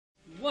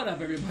What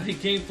up, everybody?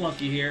 Game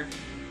Flunkie here.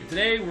 And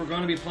today we're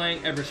going to be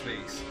playing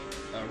Everspace,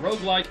 a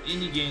roguelike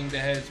indie game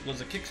that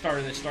was a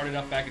Kickstarter that started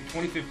up back in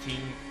 2015.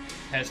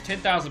 Has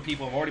 10,000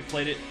 people have already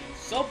played it.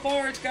 So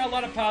far, it's got a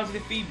lot of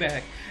positive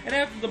feedback. And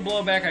after the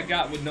blowback I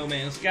got with No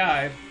Man's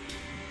Sky,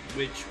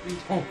 which we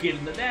won't get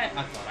into that,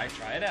 I thought I'd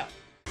try it out.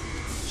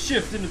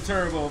 Shift into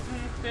turbo.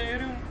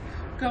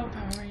 Go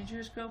Power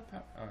Rangers, go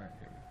Power. All right,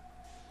 here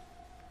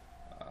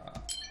we go.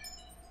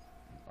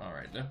 All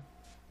right then.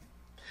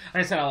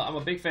 Like I said, I'm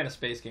a big fan of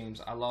space games.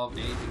 I love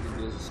anything that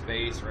deals with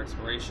space or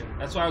exploration.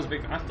 That's why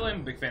I still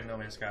am a big fan of No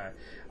Man's Sky.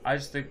 I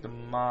just think the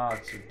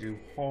mods would do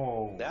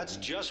whole. That's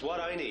just what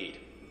I need.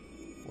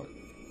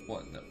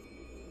 What? No.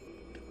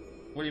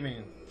 What do you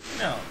mean?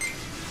 No.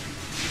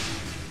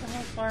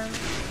 Fire.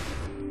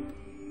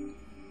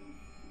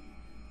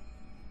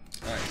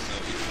 Alright,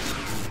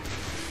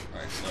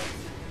 so.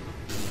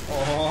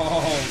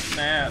 Oh,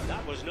 snap.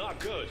 That was not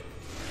good.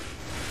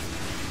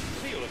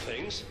 Feel of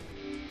things.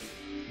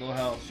 Low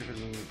health, super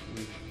loot.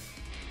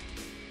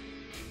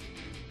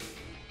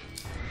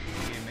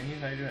 Okay, menu,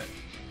 how you doing?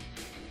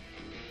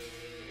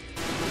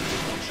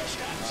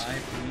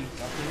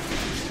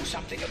 Do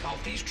something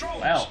about these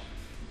drones. Wow.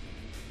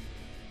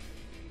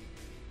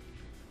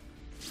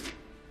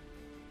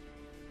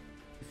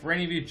 For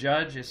any of you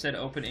judge, it said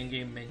open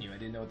in-game menu. I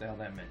didn't know what the hell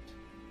that meant.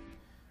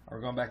 We're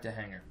going back to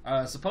hangar.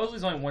 Supposedly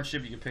there's only one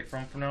ship you can pick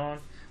from now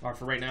on. Or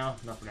for right now,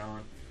 not from now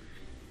on.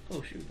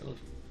 Oh shoot, that looks...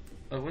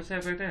 Oh, what's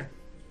that right there?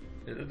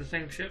 Is it the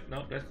same ship?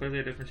 Nope, that's clearly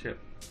a different ship.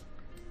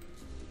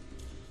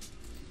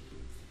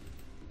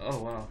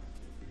 Oh wow.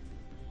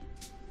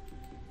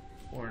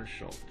 Orange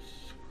Schultz.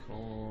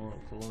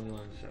 Colonial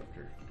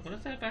Interceptor. What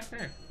is that back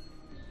there?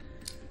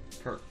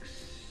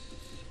 Perks.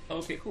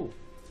 Okay, cool.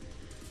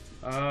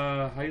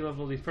 How do you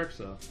level these perks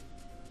though?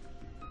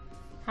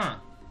 Huh.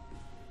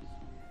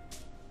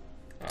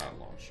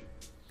 Launch.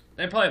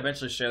 They probably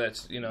eventually share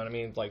that, you know what I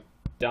mean, like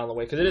down the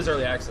way, because it is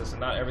early access and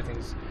not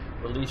everything's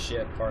released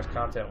yet as far as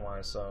content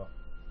wise, so.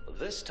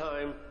 This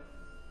time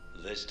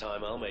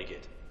I'll make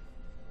it.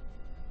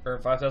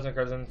 Earn 5,000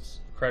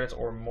 credits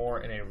or more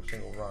in a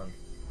single run.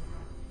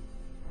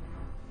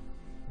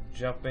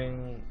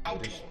 Jumping.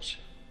 Outlaws.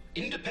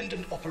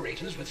 Independent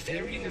operators with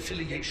varying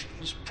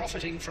affiliations,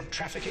 profiting from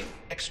trafficking,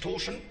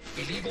 extortion,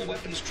 illegal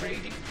weapons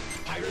trading,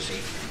 piracy,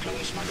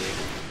 clone smuggling.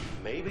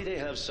 Maybe they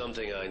have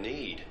something I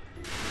need.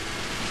 Oh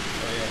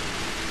yeah.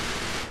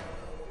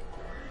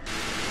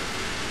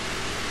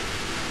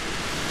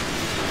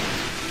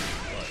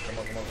 Come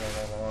on.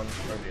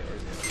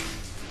 Where's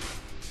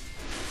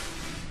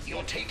the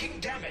You're taking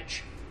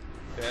damage.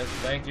 Yes,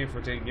 thank you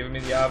for giving me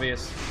the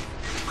obvious.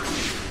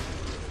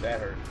 That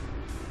hurt.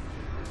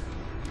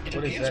 It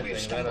What is appears that we have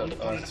thing? stumbled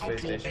upon an Space outlaw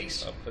station.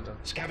 base. The...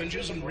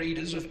 Scavengers and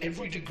raiders of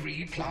every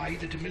degree ply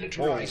the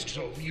demilitarized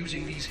zone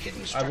using these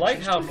hidden I structures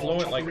like how to launch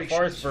fluent, like, as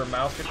far as for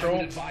mouse I control,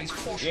 would advise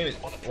this caution game is,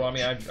 on well, I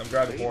mean, I'm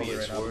driving Maybe horribly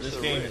it's right now, but worth this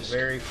the game is risk.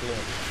 very fluent.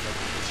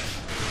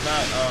 It's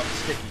not,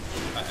 sticky.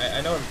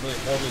 I know I'm really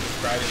horribly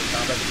describing the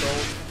combat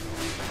controls,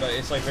 but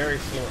it's, like, very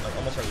fluent, like,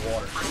 almost like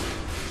water.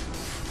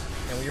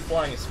 And when you're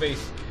flying in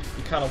space,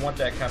 you kind of want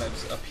that kind of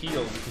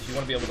appeal, because you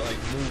want to be able to, like,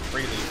 move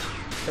freely.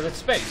 Because it's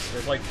space.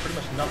 There's, like, pretty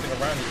much nothing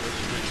around you that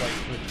should, like,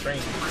 restrain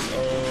you.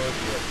 Oh,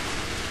 shit.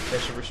 That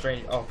should restrain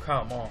you. Oh,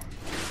 come on.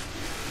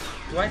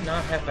 Do I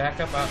not have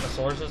backup out in the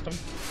solar system?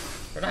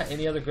 There are not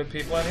any other good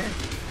people out here?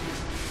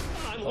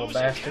 I'm Little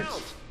losing bastards.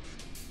 count.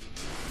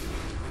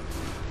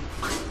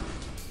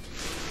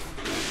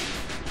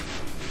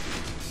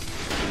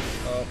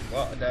 Oh,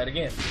 well, I died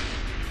again.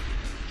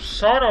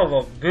 Son of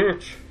a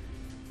bitch.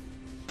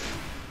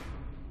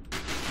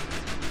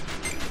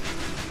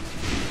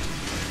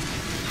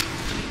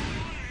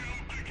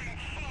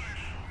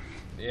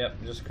 Yep,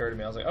 it just occurred to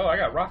me. I was like, oh, I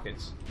got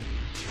rockets.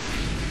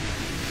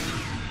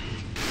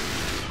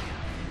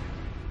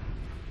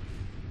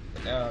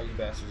 But now you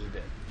bastards are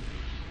dead.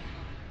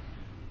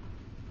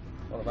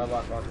 Well, if I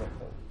lock Roger,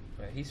 oh,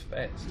 man, he's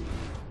fast.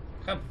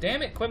 God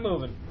damn it, quit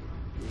moving.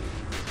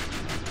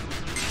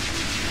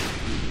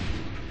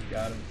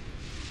 Got him.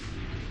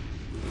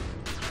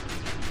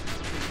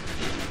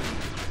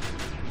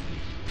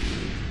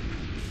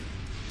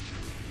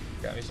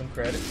 Got me some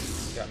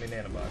credits. Got me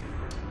nanobot.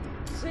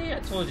 See, I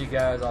told you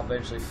guys I'll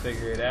eventually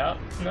figure it out.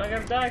 Now I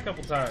gotta die a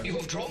couple times. You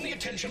have drawn the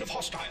attention of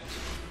hostiles.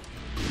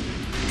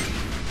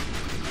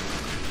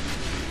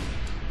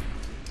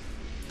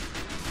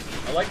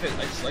 I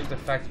just like the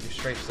fact that you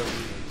strafe so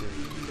easily too.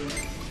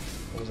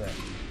 What was that?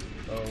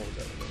 Oh, what was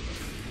that?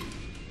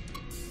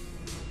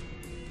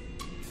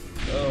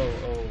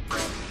 Oh,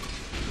 God.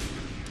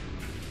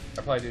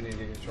 I probably do need to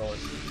get controllers.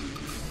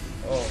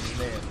 Oh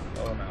man.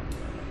 Oh, I'm out.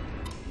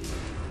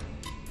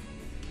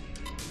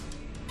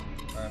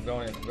 Alright, I'm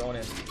going in. Go.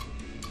 Don't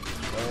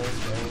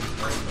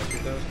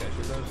shoot those.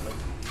 Nope.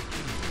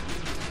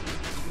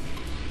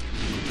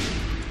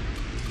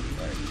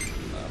 Alright.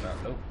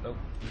 Nope.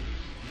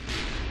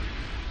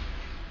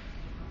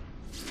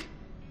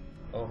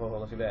 Oh,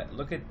 look at that.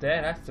 Look at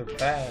that. I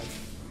survived.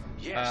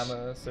 Yes. I'm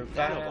a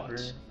survivor.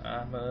 Nanobots.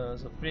 I'm a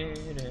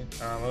survivor.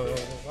 I'm a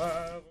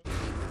survivor.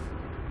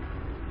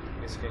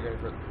 Let's get ready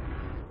for.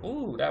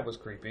 Ooh, that was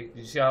creepy. Did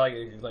you see how like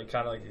it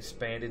kind of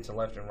expanded to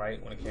left and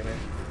right when it came in?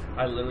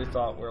 I literally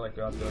thought we were like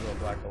about to go to a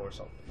black hole or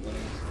something.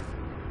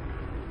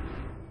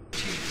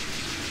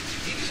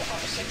 These are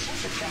essential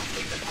for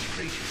crafting and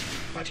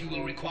upgrading, but you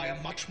will require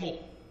much more.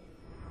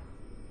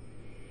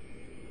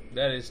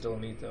 That is still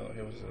neat though.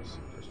 Here was this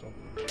crystal.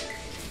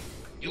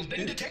 You've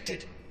been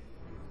detected.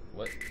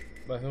 What?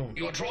 By whom?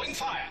 You are drawing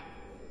fire.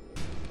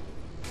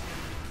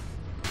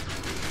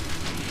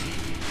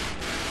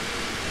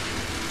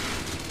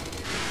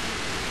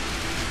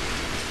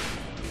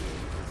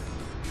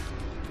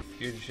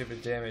 Your ship is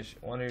damaged.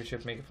 One of your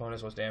ship's main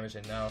components was damaged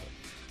and now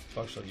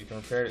functional. You can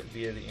repair it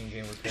via the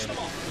in-game repair.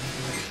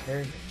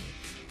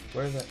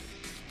 Where is that?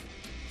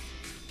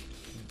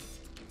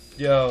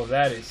 Yo,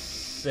 that is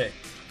sick.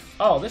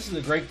 Oh, this is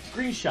a great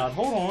screenshot.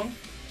 Hold on.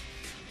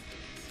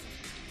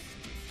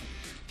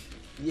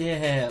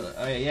 Yeah,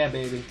 oh, yeah,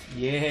 baby.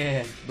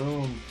 Yeah,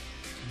 boom,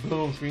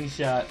 boom.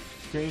 Screenshot,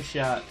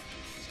 screenshot,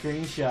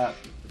 screenshot.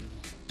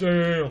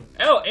 Damn.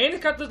 Oh, and it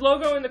got the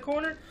logo in the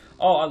corner.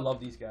 Oh, I love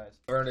these guys.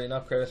 Earned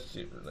enough credits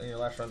in your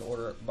last round to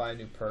order buy a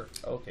new perk.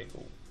 Okay,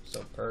 cool.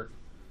 So perk,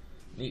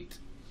 neat.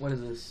 What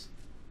is this?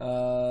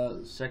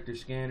 Sector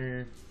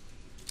scanner.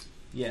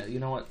 Yeah, you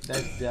know what?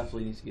 That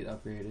definitely needs to get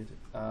upgraded.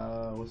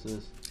 What's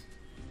this?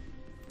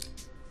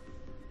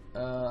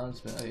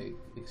 Unspent. Hey,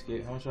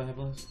 escape. How much do I have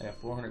left? I got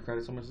 400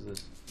 credits. How much is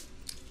this?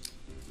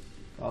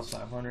 Cost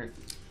 500.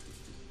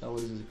 Oh,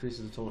 what is this?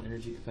 Increases the total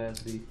energy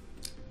capacity.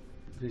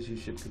 Increase your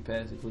ship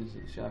capacity. Please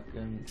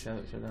shotgun.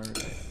 Shutdown.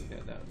 Okay, we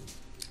got that one.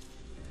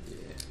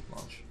 Yeah,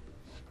 launch.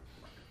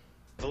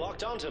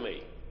 Locked onto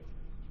me.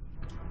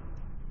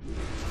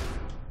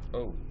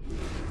 Oh.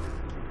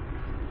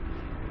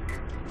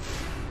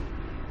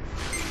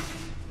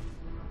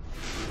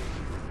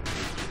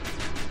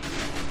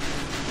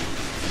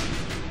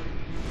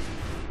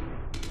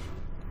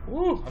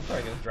 Woo! I'm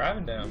probably just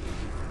driving down.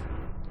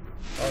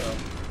 Oh no.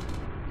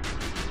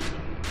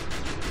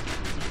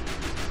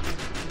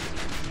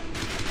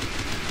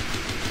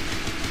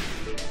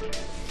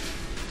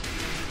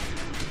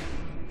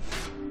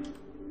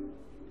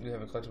 You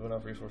have a collectible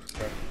enough resource for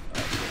craft.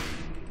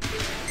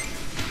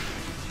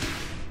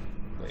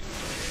 Wait,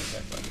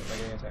 am I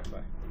getting attacked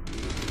by?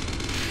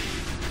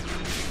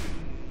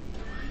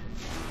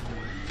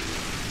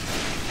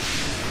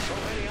 So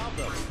many of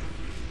them.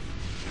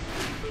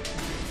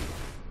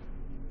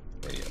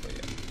 Wait,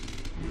 yeah.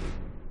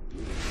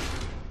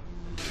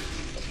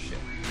 Oh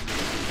shit.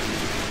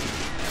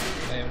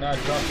 I am not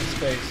drunk in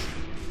space.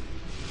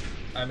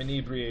 I'm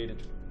inebriated.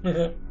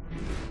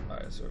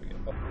 Alright, so we go.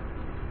 Oh.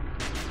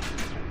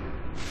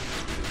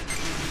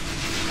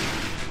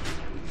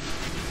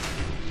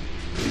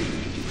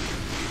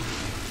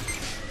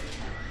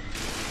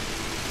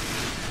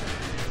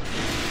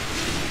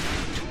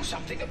 Do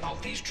something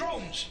about these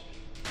drones.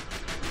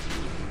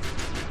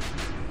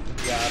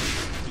 Got him.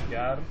 You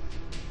got him.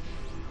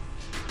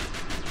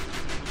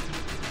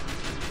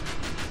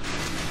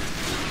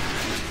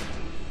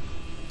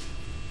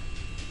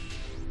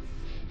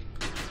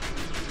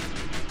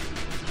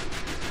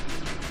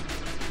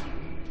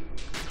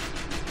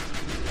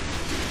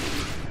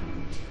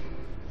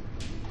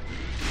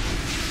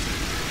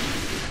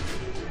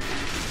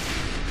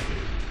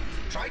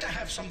 Try to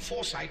have some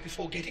foresight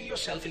before getting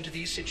yourself into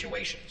these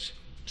situations.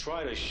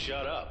 Try to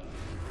shut up.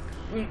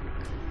 Alright,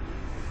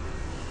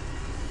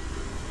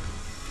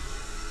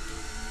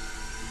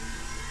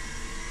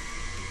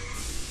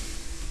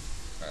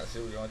 let's see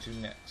what we're going to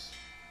next.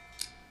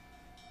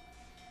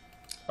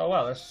 Oh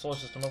wow, there's the solar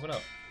system open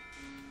up.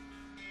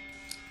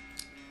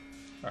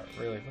 Alright,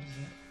 really? What is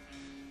that?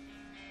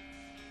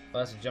 Oh,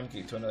 that's a jump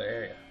key to another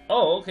area.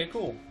 Oh, okay,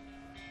 cool.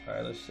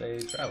 Alright, let's say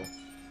travel.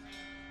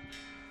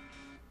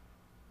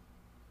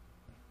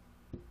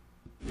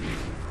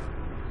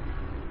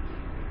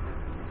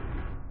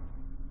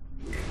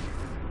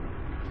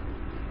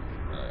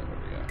 Alright, what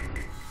do we got?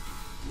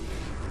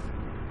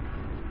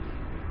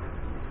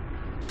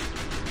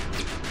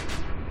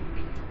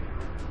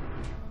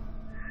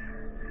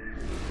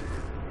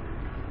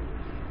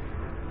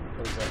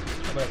 What is that?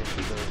 How about I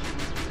shoot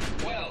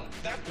those? Well,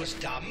 that was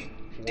dumb.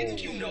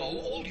 Didn't you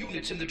know all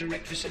units in the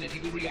direct vicinity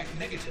will react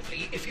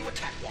negatively if you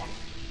attack one?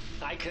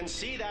 I can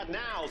see that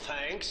now,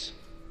 thanks.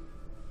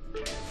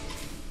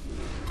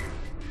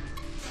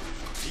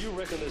 Do you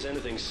reckon there's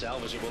anything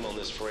salvageable on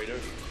this freighter?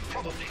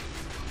 Probably.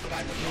 But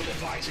I would not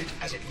advise it,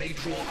 as it may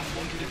draw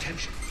unwanted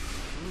attention.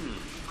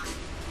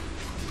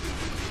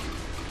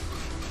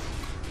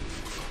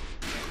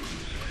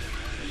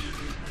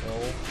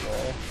 Whoa.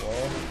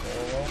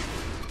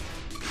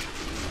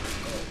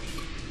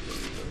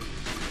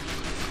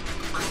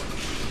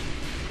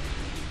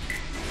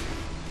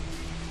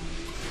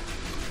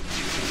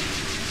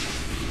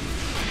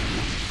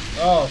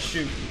 Oh,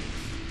 shoot.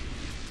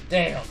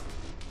 Damn.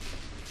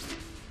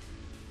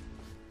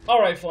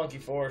 Alright, Flunkie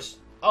Force.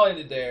 I'll end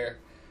it there.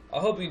 I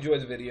hope you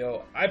enjoyed the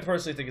video. I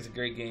personally think it's a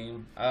great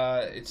game.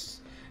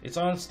 It's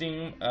on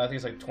Steam. I think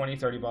it's like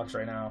 $20-30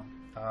 right now.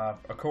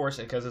 Of course,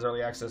 because it's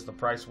early access, the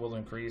price will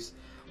increase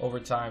over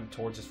time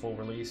towards its full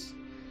release.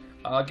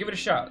 Give it a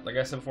shot. Like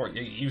I said before,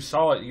 you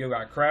saw it. You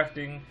got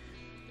crafting.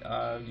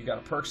 You got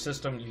a perk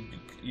system.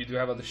 You do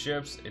have other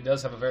ships. It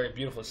does have a very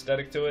beautiful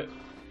aesthetic to it.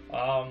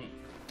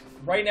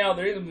 Right now,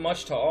 there isn't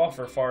much to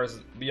offer as far as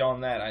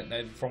beyond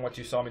that. From what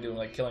you saw me doing,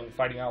 like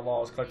fighting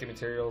outlaws, collecting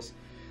materials.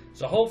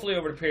 So hopefully,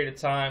 over the period of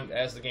time,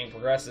 as the game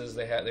progresses,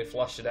 they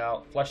fleshed it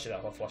out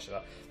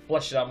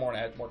more and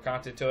add more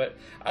content to it.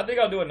 I think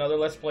I'll do another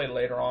Let's Play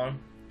later on,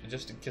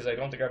 just because I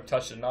don't think I've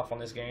touched enough on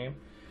this game.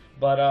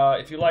 But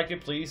if you like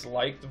it, please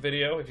like the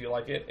video if you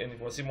like it, and if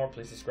you want to see more,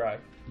 please subscribe.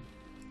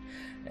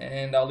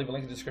 And I'll leave a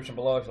link in the description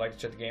below if you'd like to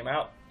check the game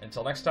out.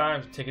 Until next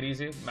time, take it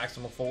easy.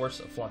 Maximum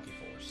Force, Flunkie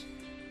Force.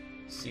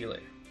 See you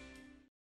later.